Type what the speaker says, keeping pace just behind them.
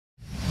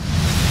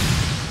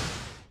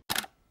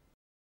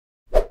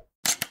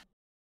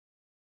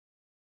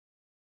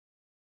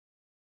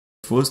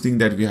first thing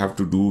that we have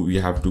to do, we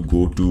have to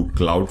go to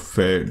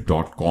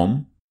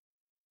cloudflare.com.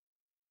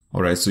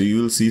 Alright, so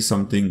you will see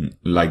something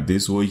like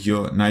this over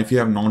here. Now, if you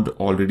have not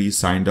already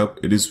signed up,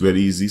 it is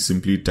very easy.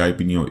 Simply type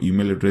in your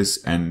email address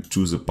and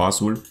choose a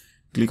password.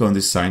 Click on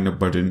this sign up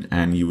button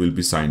and you will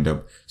be signed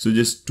up. So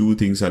just two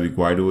things are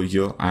required over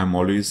here. I am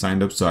already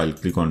signed up, so I'll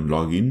click on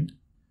login.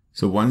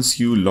 So once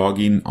you log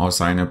in or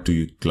sign up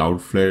to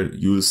Cloudflare,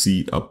 you will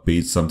see a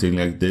page something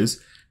like this.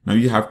 Now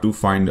you have to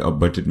find a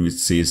button which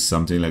says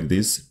something like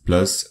this,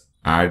 plus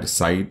add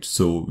site.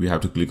 So we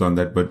have to click on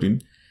that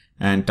button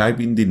and type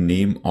in the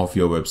name of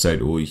your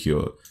website over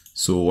here.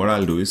 So what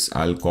I'll do is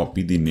I'll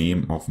copy the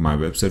name of my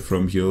website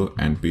from here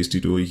and paste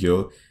it over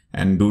here.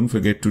 And don't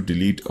forget to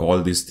delete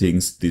all these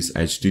things, this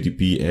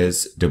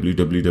HTTPS,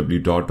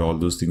 www. All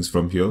those things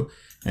from here.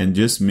 And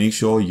just make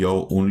sure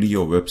only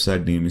your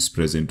website name is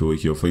present over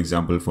here. For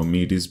example, for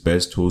me, it is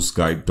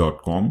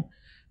besthostguide.com.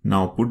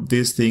 Now put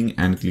this thing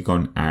and click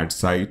on add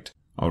site.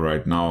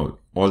 Alright, now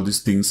all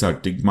these things are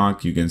tick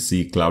mark. You can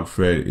see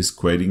Cloudflare is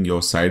querying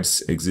your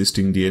site's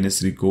existing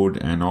DNS record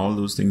and all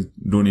those things.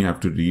 Don't you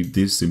have to read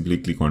this, simply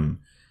click on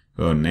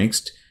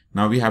next.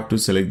 Now we have to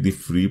select the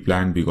free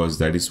plan because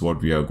that is what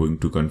we are going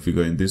to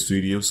configure in this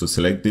video. So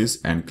select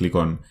this and click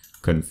on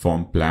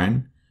confirm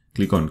plan.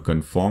 Click on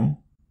confirm.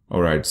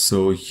 Alright,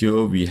 so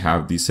here we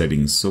have the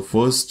settings. So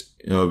first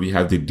we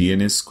have the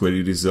DNS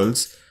query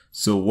results.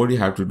 So what you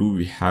have to do,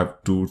 we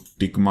have to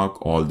tick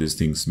mark all these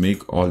things,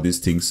 make all these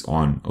things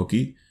on.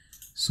 Okay.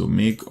 So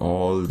make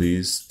all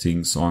these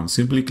things on,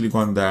 simply click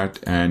on that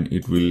and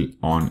it will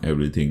on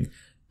everything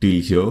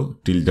till here,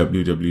 till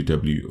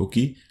www.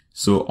 Okay.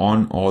 So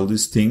on all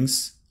these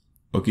things.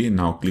 Okay.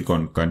 Now click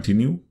on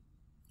continue.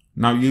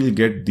 Now you'll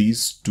get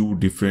these two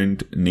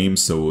different name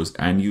servers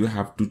and you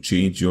have to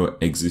change your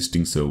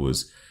existing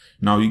servers.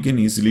 Now you can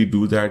easily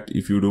do that.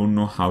 If you don't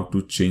know how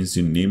to change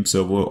the name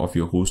server of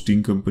your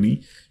hosting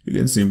company, you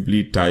can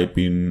simply type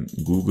in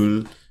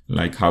Google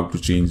like how to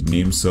change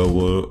name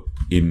server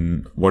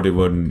in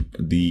whatever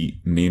the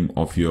name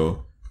of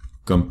your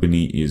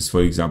company is. For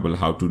example,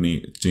 how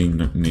to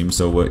change name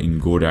server in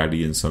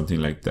GoDaddy and something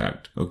like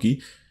that. Okay.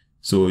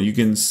 So you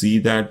can see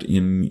that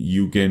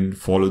you can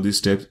follow these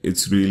steps.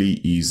 It's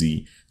really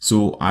easy.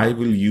 So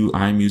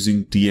I'm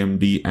using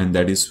TMD and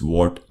that is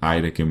what I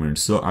recommend.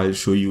 So I'll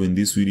show you in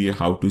this video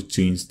how to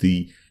change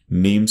the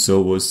name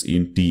servers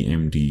in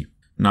TMD.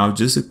 Now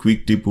just a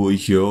quick tip over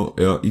here.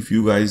 If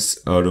you guys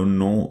don't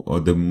know,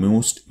 the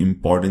most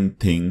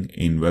important thing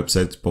in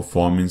websites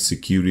performance,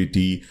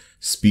 security,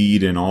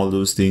 speed and all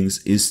those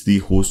things is the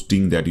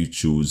hosting that you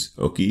choose.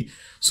 Okay.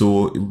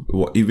 So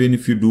even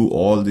if you do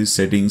all these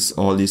settings,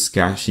 all this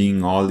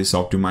caching, all this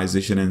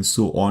optimization and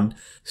so on,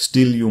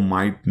 still you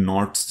might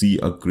not see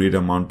a great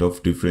amount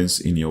of difference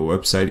in your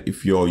website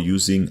if you're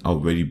using a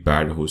very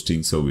bad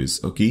hosting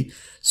service. Okay.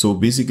 So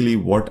basically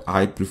what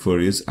I prefer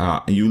is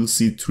you'll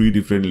see 3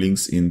 different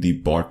links in the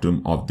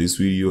bottom of this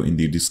video, in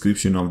the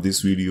description of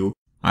this video.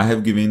 I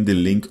have given the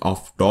link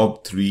of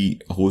top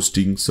 3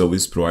 hosting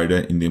service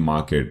provider in the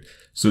market.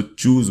 So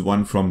choose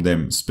one from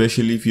them,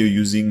 especially if you're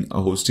using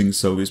a hosting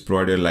service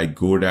provider like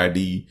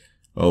GoDaddy,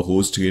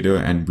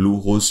 HostGator and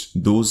Bluehost.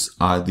 Those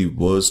are the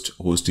worst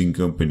hosting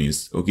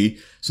companies. Okay.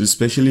 So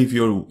especially if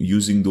you're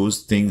using those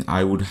things,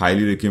 I would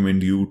highly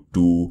recommend you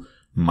to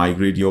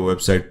migrate your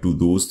website to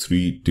those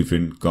 3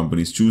 different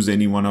companies. Choose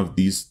any one of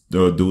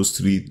those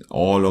 3.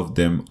 All of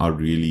them are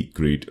really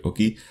great.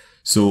 Okay.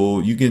 So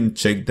you can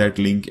check that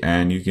link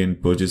and you can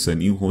purchase a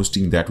new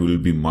hosting that will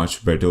be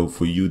much better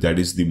for you. That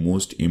is the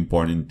most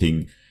important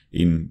thing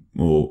in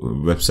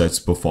websites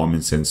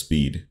performance and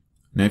speed.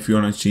 Now, if you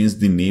want to change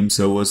the name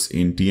servers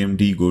in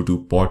TMD, go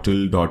to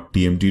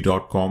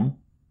portal.tmd.com,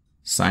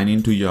 sign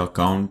into your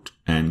account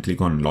and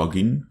click on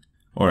login.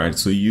 Alright,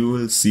 so you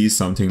will see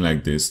something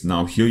like this.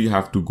 Now here you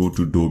have to go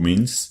to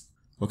domains.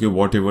 Okay,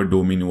 whatever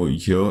domain over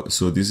here.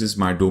 So this is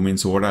my domain.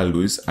 So what I'll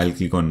do is I'll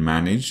click on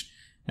manage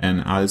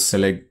and I'll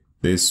select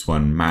this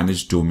one,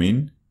 manage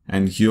domain,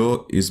 and here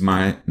is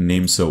my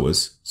name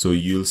servers. So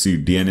you'll see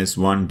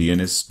DNS1,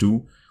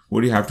 DNS2.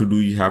 What you have to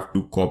do, you have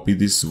to copy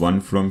this one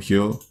from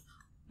here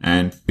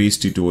and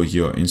paste it over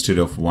here instead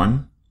of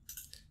one.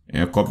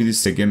 Copy the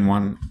second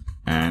one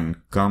and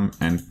come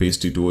and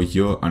paste it over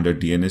here under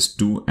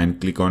DNS2 and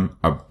click on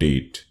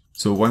update.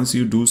 So once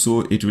you do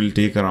so, it will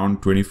take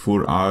around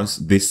 24 hours.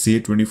 They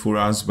say 24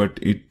 hours, but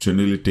it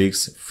generally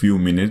takes few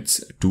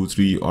minutes, 2,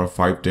 3 or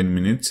 5, 10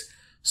 minutes.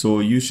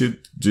 So you should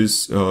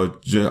just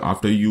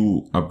after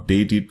you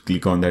update it,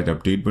 click on that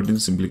update button,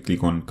 simply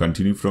click on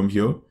continue from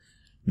here.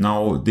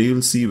 Now they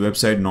will see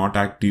website not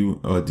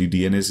active, the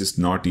DNS is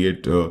not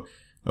yet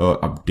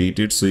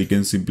updated. So you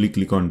can simply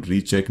click on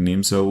recheck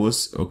name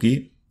servers.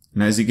 Okay.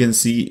 And as you can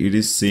see, it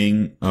is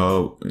saying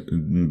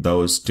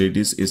the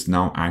status is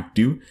now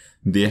active.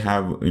 They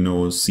have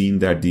seen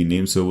that the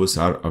name servers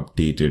are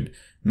updated.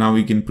 Now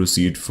we can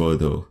proceed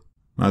further.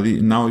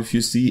 Now if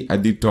you see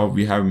at the top,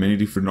 we have many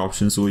different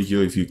options over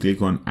here. If you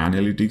click on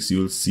analytics,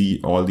 you'll see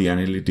all the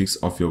analytics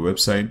of your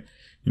website.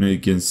 you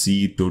can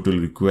see total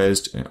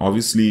request.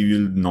 Obviously you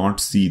will not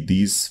see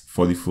these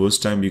for the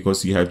first time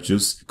because you have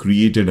just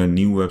created a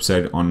new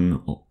website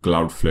on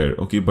Cloudflare.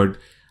 Okay, but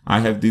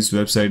I have this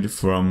website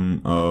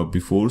from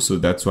before, so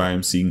that's why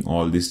I'm seeing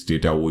all this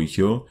data over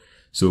here.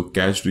 So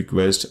cached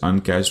request,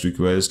 uncached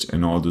request,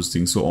 and all those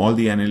things. So all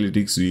the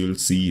analytics you will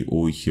see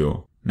over here.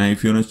 Now,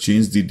 if you want to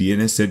change the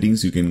DNS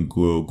settings, you can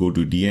go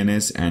to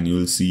DNS and you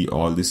will see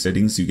all the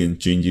settings. You can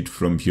change it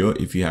from here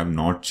if you have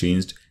not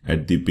changed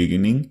at the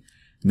beginning.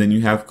 Then you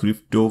have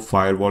crypto,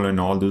 firewall, and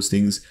all those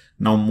things.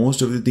 Now,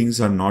 most of the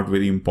things are not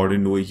very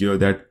important over here.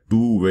 There are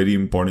two very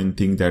important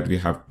things that we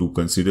have to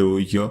consider over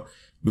here.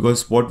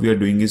 Because what we are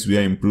doing is we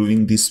are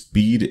improving the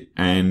speed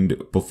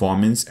and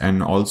performance,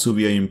 and also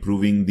we are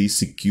improving the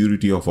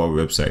security of our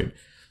website.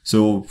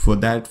 So for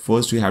that,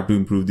 first we have to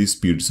improve the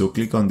speed. So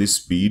click on this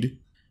speed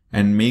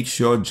and make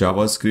sure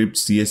JavaScript,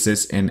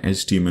 CSS, and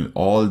HTML,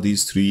 all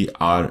these three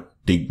are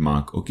tick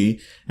mark. Okay.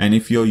 And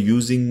if you're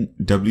using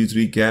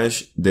W3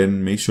 cache,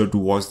 then make sure to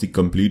watch the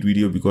complete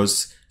video,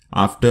 because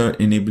after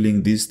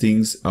enabling these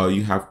things,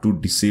 you have to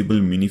disable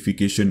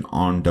minification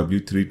on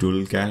W3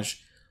 total cache.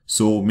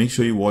 So make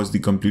sure you watch the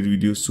complete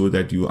video so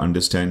that you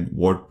understand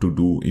what to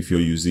do if you're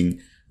using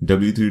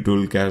W3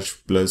 total cache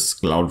plus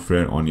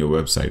Cloudflare on your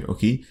website.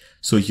 Okay.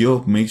 So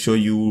here, make sure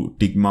you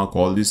tick mark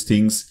all these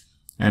things,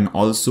 and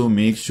also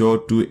make sure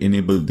to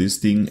enable this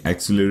thing,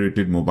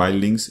 accelerated mobile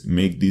links.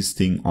 Make this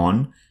thing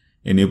on,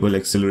 enable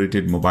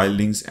accelerated mobile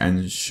links,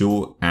 and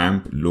show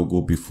AMP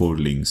logo before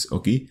links.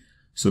 Okay.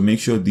 So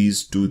make sure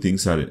these two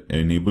things are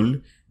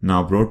enabled.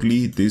 Now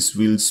broadly, this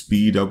will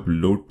speed up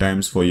load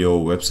times for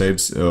your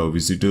website's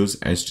visitors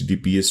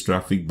HTTPS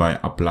traffic by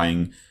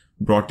applying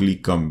broadly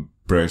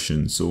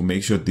compression. So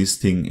make sure this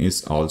thing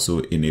is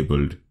also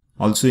enabled.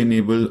 Also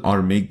enable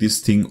or make this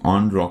thing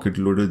on Rocket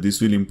Loader.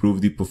 This will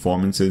improve the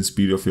performance and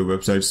speed of your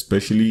website,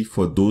 especially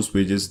for those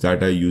pages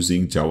that are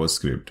using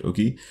JavaScript.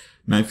 Okay.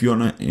 Now, if you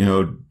want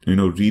to,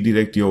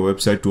 redirect your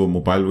website to a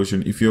mobile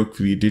version, if you have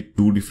created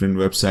two different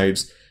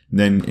websites,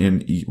 then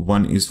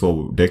one is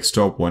for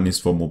desktop, one is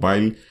for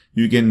mobile,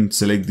 you can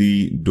select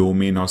the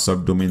domain or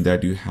subdomain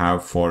that you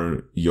have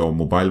for your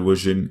mobile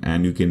version,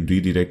 and you can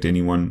redirect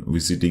anyone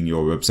visiting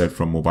your website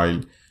from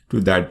mobile to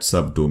that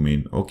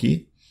subdomain.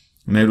 Okay.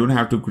 And I don't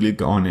have to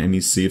click on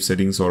any save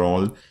settings or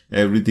all.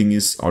 Everything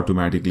is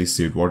automatically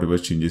saved, whatever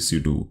changes you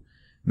do.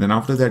 Then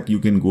after that, you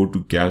can go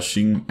to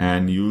caching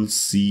and you'll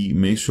see,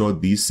 make sure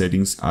these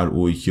settings are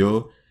over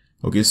here.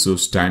 Okay. So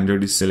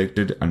standard is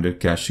selected under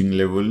caching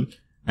level.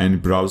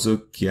 And browser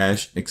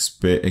cache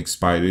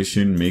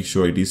expiration, make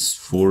sure it is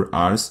 4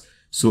 hours.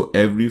 So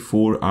every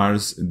 4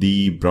 hours,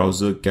 the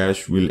browser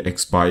cache will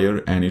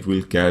expire and it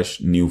will cache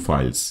new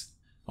files.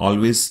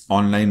 Always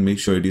online, make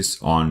sure it is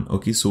on.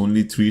 Okay, so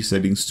only 3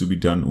 settings to be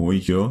done over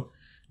here.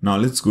 Now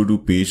let's go to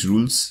page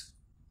rules.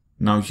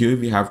 Now here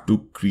we have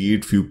to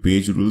create few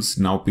page rules.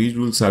 Now page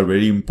rules are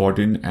very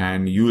important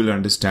and you will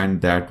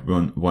understand that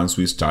once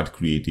we start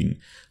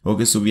creating.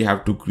 Okay, so we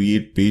have to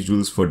create page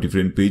rules for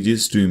different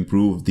pages to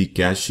improve the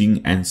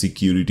caching and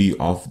security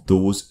of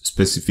those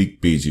specific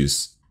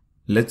pages.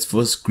 Let's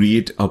first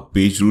create a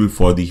page rule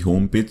for the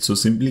home page. So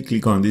simply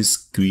click on this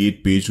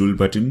create page rule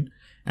button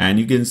and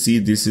you can see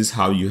this is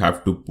how you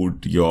have to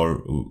put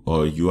your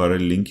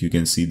URL link. You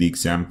can see the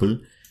example.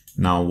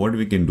 Now what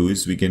we can do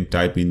is we can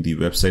type in the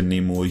website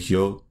name over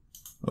here.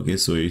 Okay,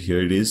 so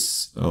here it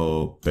is,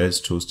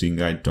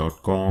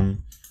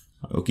 besthostingguide.com.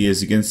 Okay,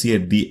 as you can see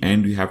at the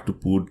end we have to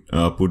put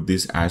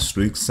this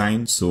asterisk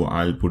sign. So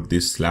I'll put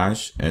this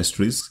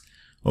 /*.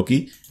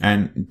 Okay,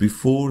 and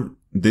before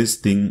this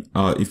thing,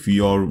 if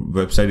your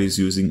website is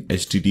using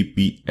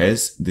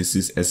HTTPS, this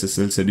is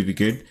SSL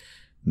certificate,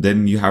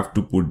 then you have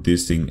to put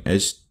this thing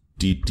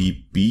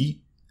http://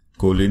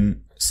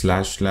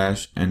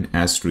 and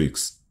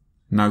asterisk.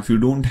 Now, if you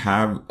don't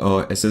have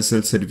a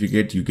SSL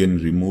certificate, you can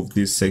remove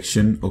this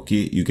section.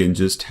 Okay, you can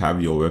just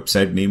have your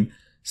website name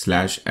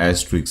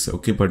 /*.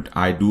 Okay, but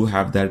I do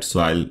have that,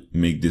 so I'll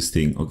make this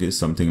thing. Okay,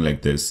 something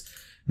like this.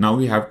 Now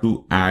we have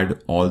to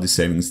add all the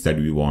settings that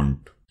we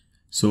want.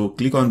 So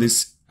click on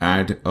this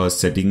add a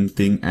setting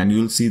thing and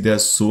you'll see there are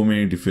so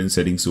many different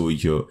settings over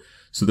here.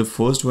 So the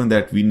first one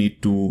that we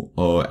need to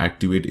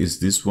activate is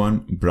this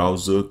one,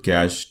 browser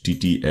cache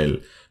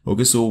TTL.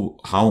 Okay, so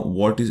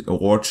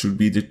what should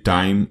be the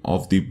time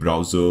of the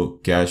browser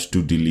cache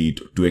to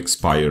delete, to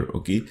expire?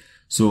 Okay,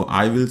 so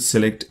I will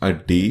select a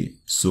day.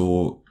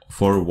 So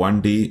for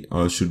 1 day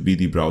should be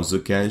the browser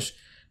cache.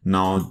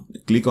 Now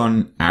click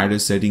on add a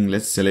setting.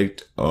 Let's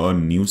select a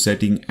new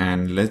setting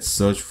and let's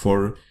search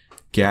for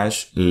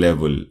cache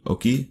level.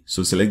 Okay,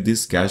 so select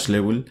this cache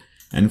level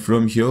and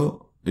from here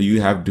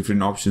you have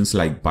different options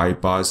like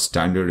bypass,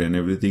 standard and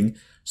everything.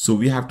 So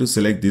we have to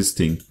select this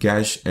thing,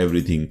 cache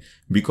everything,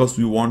 because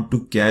we want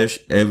to cache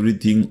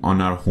everything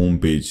on our home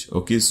page.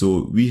 Okay,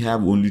 so we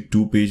have only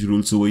 2 page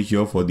rules over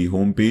here for the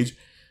home page.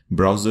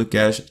 Browser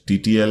cache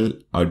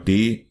TTL, a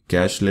day,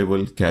 cache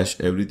level, cache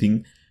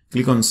everything.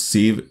 Click on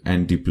save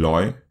and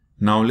deploy.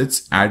 Now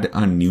let's add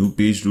a new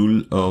page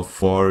rule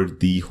for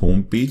the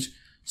home page.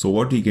 So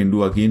what you can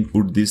do, again,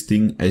 put this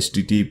thing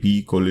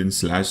http://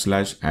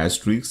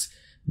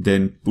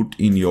 then put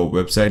in your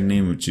website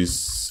name, which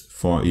is,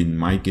 for in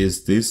my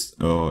case, this.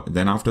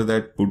 Then after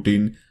that, put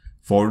in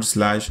 /wp-admin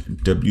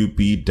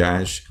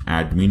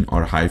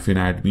or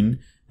 -admin,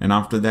 and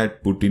after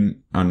that put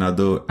in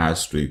another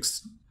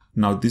asterisk.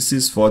 Now this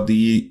is for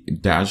the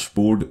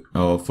dashboard.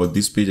 For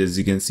this page, as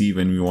you can see,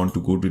 when we want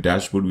to go to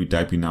dashboard, we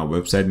type in our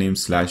website name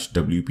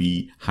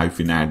 /wp-admin.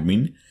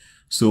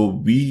 So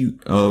we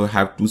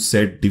have to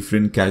set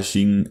different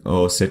caching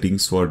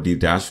settings for the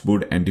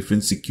dashboard and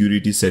different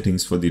security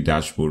settings for the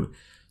dashboard.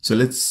 So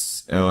let's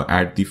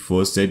add the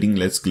first setting.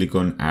 Let's click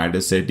on add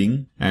a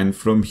setting, and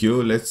from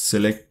here let's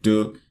select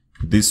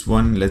this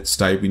one. Let's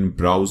type in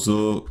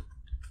browser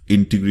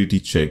integrity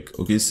check.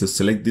 Okay, so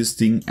select this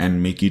thing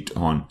and make it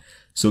on.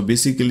 So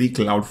basically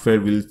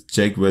Cloudflare will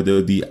check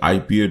whether the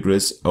IP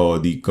address or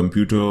the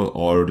computer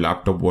or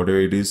laptop,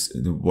 whatever it is,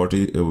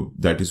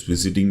 that is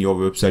visiting your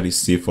website is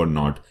safe or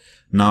not.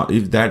 Now,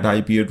 if that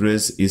IP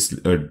address is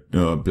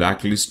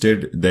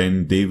blacklisted,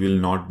 then they will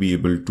not be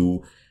able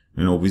to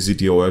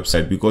visit your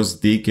website, because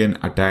they can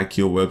attack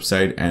your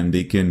website and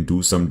they can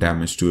do some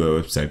damage to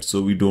your website.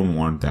 So we don't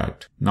want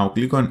that. Now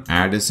click on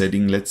add a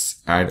setting.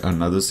 Let's add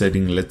another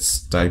setting.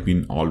 Let's type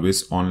in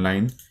always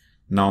online.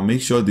 Now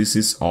make sure this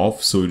is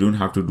off, so you don't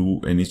have to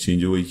do any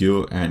change over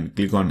here, and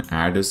click on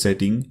add a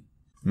setting.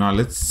 Now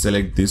let's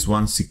select this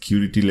one,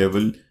 security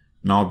level.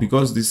 Now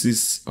because this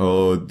is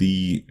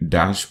the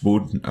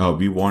dashboard,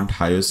 we want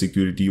higher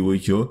security over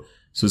here.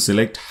 So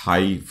select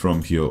high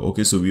from here.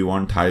 Okay, so we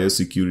want higher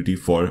security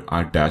for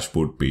our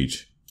dashboard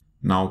page.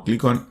 Now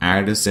click on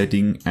add a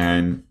setting,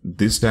 and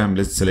this time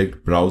let's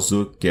select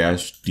browser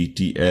cache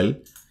TTL,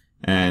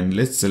 and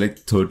let's select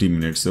 30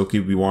 minutes. Okay,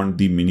 we want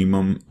the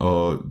minimum,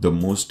 the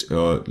most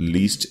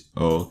least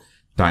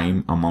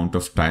amount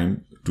of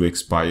time to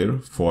expire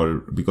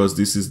because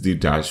this is the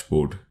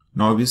dashboard.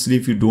 Now obviously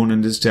if you don't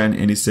understand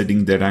any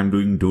setting that I'm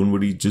doing, don't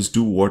worry, just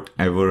do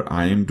whatever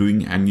I am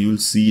doing and you'll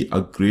see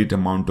a great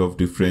amount of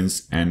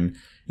difference and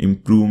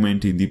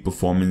improvement in the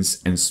performance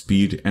and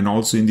speed, and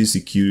also in the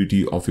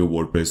security of your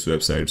WordPress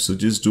website. So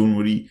just don't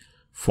worry,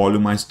 follow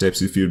my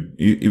steps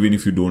even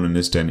if you don't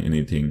understand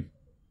anything.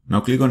 Now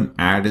click on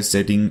add a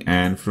setting,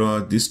 and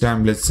for this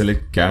time let's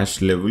select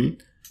cache level.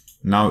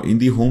 Now in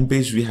the home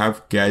page we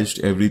have cached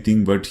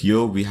everything, but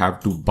here we have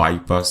to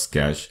bypass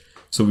cache.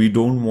 So we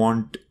don't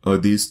want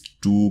this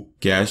to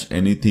cache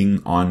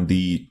anything on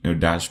the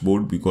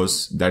dashboard,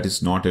 because that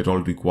is not at all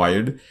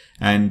required,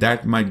 and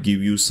that might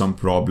give you some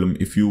problem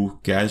if you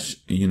cache,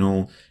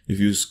 if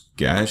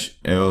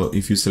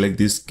you select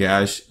this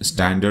cache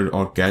standard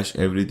or cache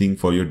everything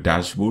for your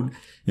dashboard,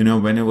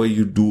 whenever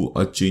you do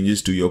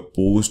changes to your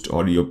post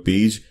or your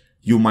page,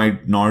 you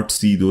might not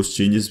see those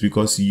changes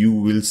because you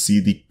will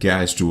see the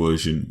cached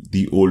version,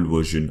 the old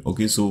version.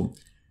 Okay, so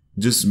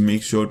just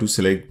make sure to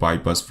select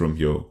bypass from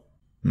here.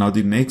 Now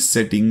the next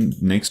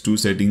two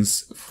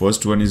settings,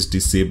 first one is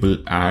disable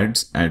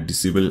ads and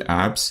disable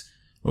apps.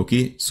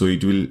 Okay, so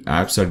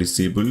apps are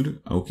disabled.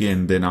 Okay,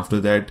 and then after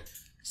that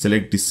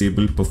select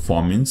disable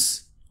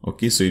performance.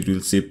 Okay, so it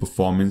will say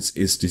performance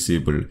is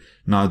disabled.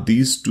 Now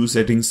these two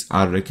settings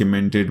are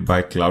recommended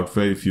by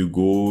Cloudflare. If you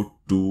go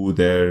to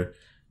their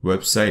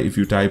website, if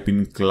you type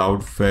in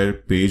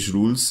Cloudflare page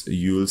rules,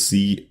 you will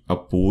see a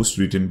post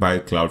written by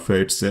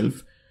Cloudflare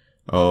itself.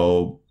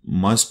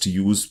 Must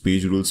use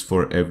page rules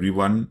for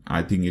everyone.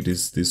 I think it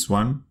is this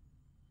one.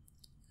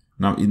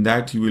 Now in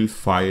that you will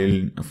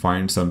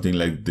find something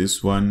like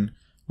this one.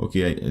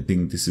 Okay, I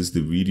think this is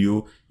the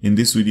video. In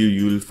this video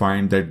you will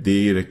find that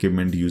they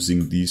recommend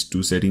using these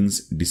two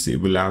settings,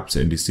 disable apps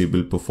and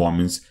disable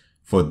performance,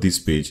 for this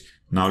page.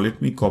 Now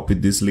let me copy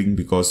this link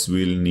because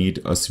we'll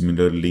need a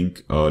similar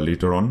link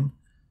later on.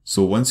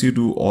 So once you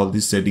do all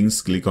these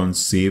settings, click on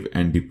save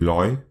and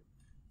deploy.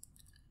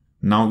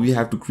 Now we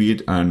have to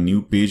create a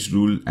new page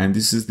rule, and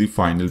this is the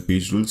final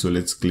page rule. So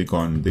let's click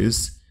on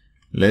this.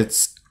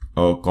 Let's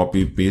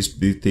copy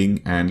paste the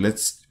thing, and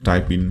let's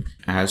type in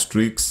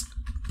asterisk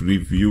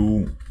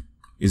preview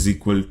is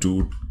equal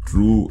to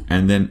true,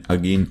 and then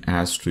again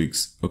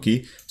asterisk.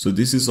 Okay, so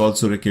this is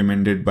also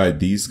recommended by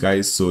these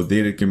guys, so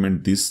they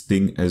recommend this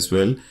thing as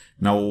well.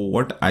 Now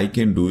what I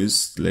can do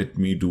is, let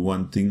me do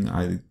one thing.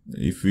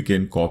 If we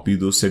can copy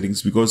those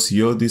settings, because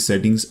here the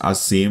settings are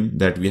same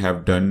that we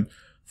have done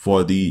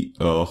for the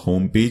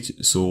home page.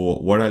 So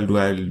what I'll do,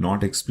 I'll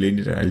not explain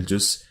it, I'll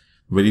just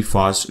very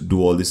fast do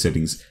all the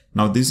settings.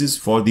 Now this is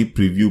for the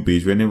preview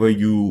page. Whenever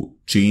you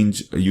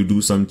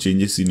do some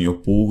changes in your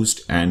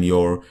post and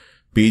your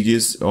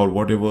pages or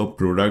whatever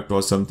product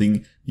or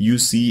something, you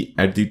see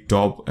at the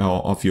top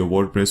of your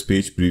WordPress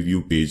page,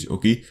 preview page.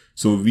 Okay,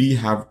 so we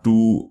have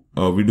to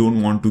we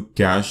don't want to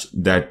cache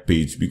that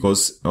page,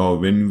 because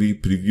when we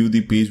preview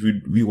the page,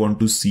 we want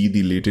to see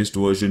the latest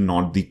version,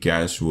 not the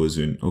cached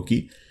version.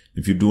 Okay,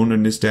 if you don't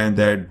understand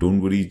that,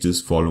 don't worry,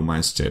 just follow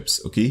my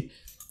steps. Okay,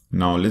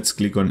 now let's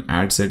click on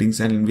add settings,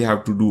 and we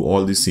have to do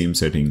all the same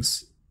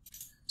settings.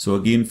 So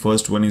again,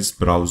 first one is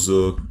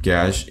browser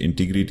cache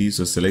integrity.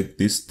 So select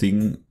this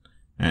thing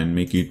and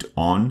make it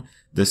on.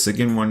 The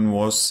second one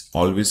was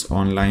always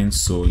online.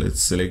 So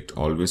let's select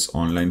always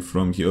online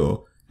from here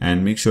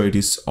and make sure it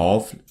is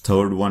off.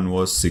 Third one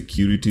was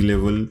security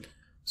level.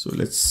 So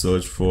let's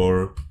search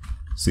for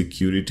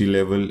security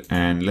level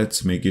and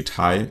let's make it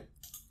high.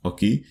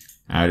 Okay.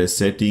 Add a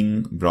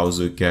setting,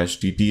 browser cache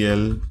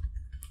TTL.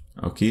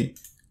 Okay.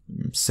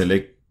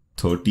 Select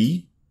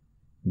 30.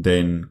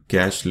 Then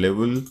cache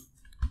level.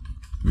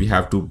 We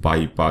have to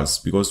bypass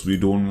because we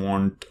don't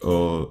want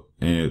to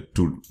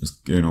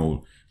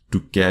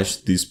cache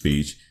this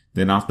page.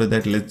 Then after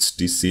that, let's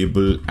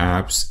disable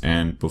apps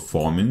and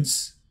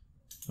performance.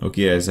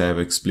 Okay, as I have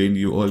explained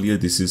you earlier,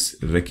 this is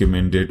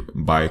recommended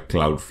by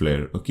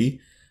Cloudflare. Okay,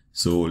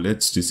 so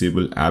let's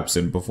disable apps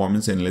and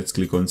performance and let's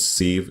click on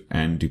save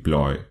and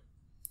deploy.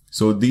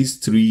 So these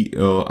three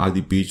are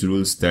the page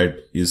rules that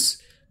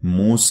is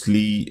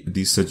mostly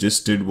the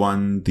suggested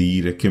one,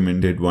 the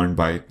recommended one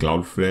by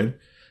Cloudflare.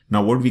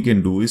 Now what we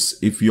can do is,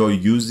 if you're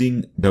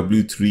using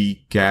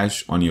W3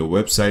 cache on your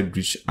website,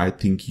 which I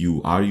think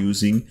you are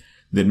using,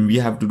 then we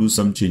have to do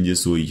some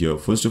changes over here.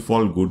 First of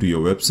all, go to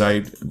your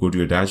website, go to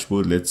your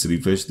dashboard. Let's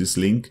refresh this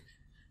link.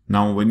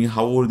 Now, when you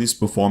hover this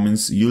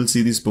performance, you'll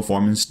see this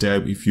performance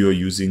tab if you are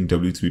using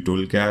W3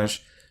 total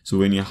cache. So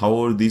when you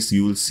hover this,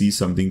 you will see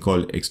something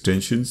called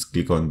extensions.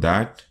 Click on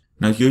that.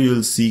 Now here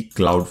you'll see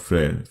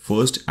Cloudflare.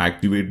 First,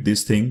 activate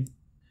this thing.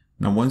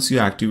 Now, once you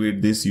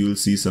activate this, you will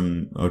see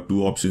some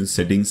two options,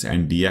 settings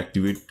and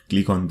deactivate.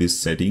 Click on this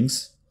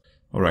settings.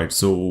 Alright,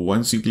 so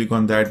once you click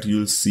on that,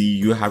 you'll see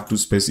you have to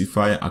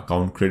specify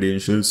account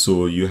credentials.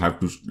 So you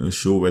have to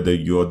show whether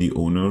you're the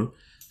owner.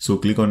 So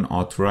click on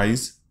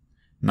authorize.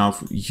 Now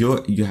here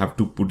you have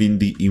to put in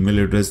the email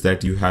address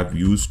that you have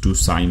used to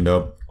sign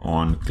up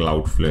on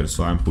Cloudflare.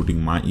 So I'm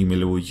putting my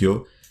email over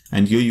here,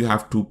 and here you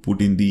have to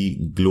put in the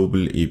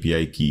global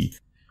API key.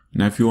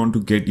 Now, if you want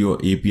to get your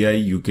API,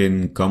 you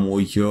can come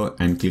over here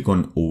and click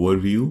on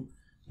overview.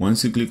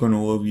 Once you click on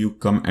overview,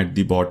 come at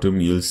the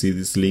bottom, you'll see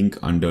this link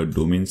under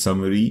domain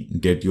summary,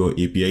 get your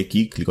API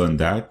key, click on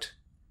that.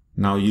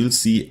 Now you'll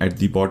see at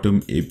the bottom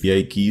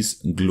API keys,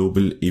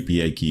 global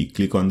API key,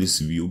 click on this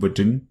view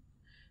button.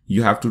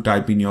 You have to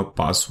type in your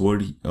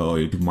password,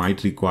 it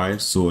might require,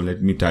 so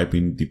let me type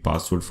in the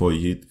password for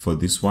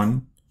this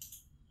one.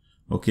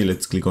 Okay,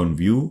 let's click on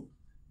view.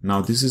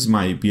 Now this is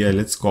my API.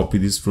 Let's copy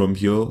this from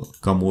here,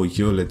 come over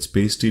here, let's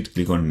paste it,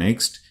 click on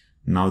next.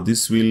 Now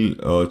this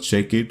will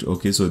check it.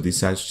 Okay, so this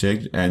has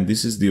checked, and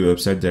this is the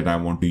website that I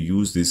want to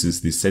use. This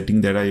is the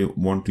setting that I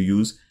want to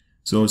use.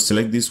 So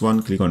select this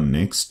one, click on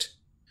next.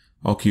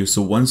 Okay,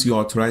 so once you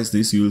authorize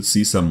this, you will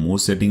see some more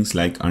settings.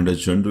 Like under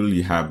general,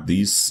 you have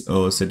these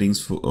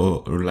settings for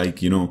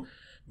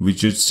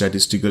widget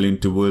statistical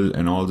interval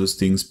and all those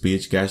things,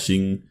 page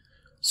caching.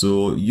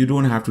 So you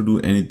don't have to do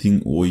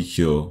anything over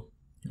here.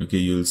 Okay,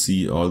 you'll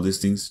see all these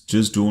things.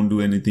 Just don't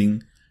do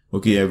anything.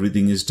 Okay,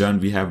 everything is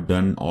done. We have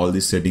done all the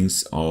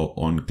settings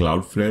on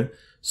Cloudflare.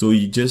 So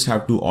you just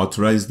have to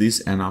authorize this,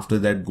 and after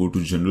that go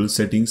to general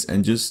settings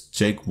and just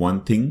check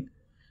one thing.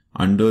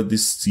 Under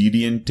this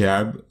CDN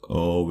tab,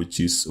 which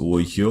is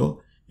over here,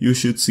 you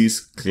should see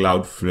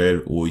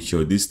Cloudflare over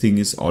here. This thing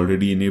is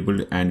already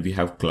enabled and we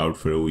have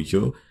Cloudflare over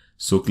here.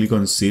 So click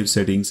on save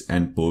settings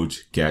and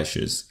purge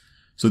caches.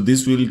 So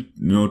this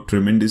will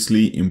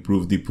tremendously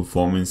improve the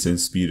performance and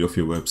speed of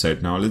your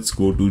website. Now let's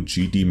go to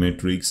GT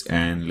metrics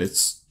and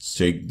let's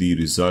check the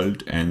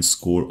result and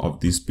score of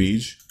this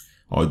page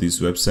or this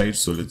website.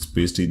 So let's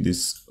paste in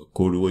this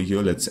code over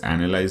here. Let's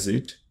analyze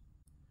it.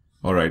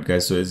 Alright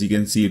guys, so as you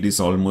can see, it is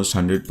almost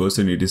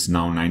 100%. It is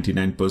now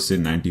 99%,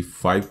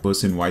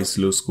 95%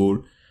 Y-Slow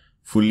score.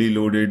 Fully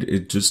loaded,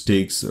 it just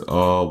takes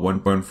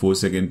 1.4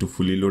 seconds to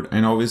fully load.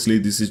 And obviously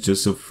this is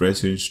just a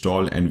fresh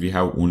install and we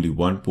have only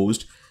one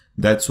post.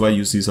 That's why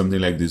you see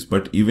something like this.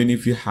 But even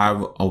if you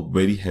have a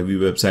very heavy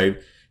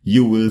website,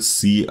 you will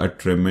see a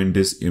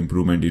tremendous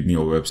improvement in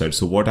your website.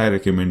 So what I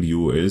recommend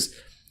you is,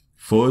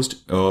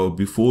 first,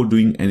 before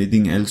doing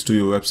anything else to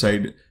your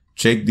website,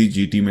 check the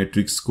GT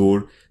metrics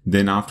score.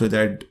 Then after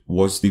that,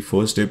 watch the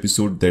first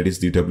episode, that is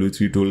the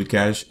W3 total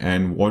cache,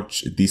 and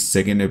watch the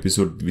second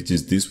episode, which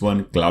is this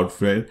one,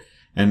 Cloudflare.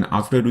 And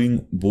after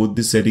doing both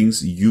the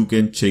settings, you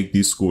can check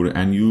the score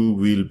and you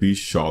will be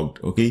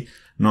shocked. Okay.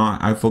 Now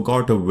I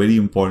forgot a very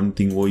important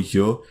thing over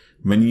here.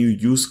 When you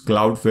use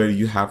Cloudflare,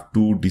 you have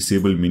to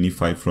disable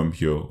Minify from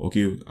here.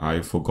 Okay. I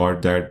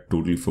forgot that,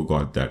 totally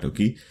forgot that.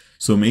 Okay.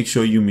 So make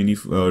sure you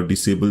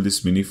disable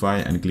this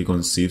Minify and click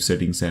on save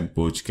settings and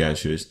purge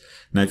caches.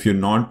 Now, if you're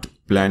not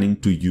planning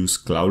to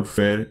use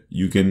Cloudflare,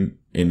 you can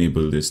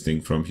enable this thing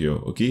from here.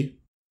 Okay.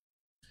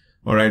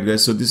 Alright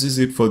guys, so this is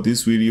it for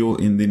this video.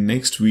 In the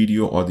next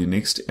video or the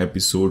next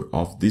episode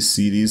of this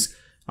series,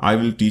 I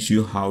will teach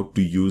you how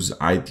to use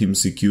iTheme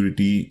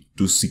security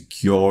to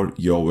secure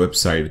your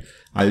website.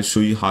 I'll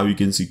show you how you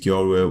can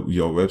secure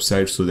your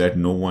website so that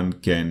no one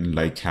can,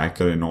 like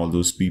hacker and all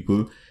those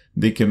people,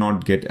 they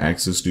cannot get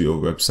access to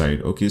your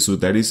website. Okay, so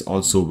that is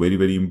also very,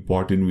 very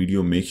important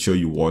video. Make sure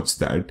you watch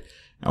that.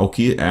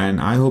 Okay,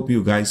 and I hope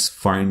you guys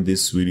find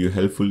this video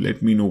helpful.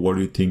 Let me know what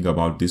you think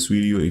about this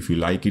video. If you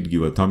like it,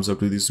 give a thumbs up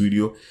to this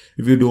video.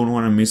 If you don't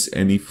want to miss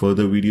any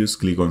further videos,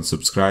 click on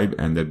subscribe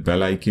and that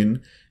bell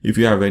icon. If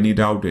you have any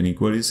doubt, any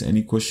queries,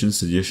 any questions,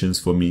 suggestions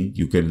for me,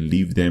 you can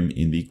leave them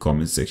in the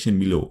comment section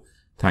below.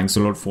 Thanks a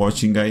lot for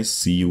watching, guys.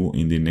 See you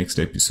in the next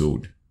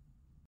episode.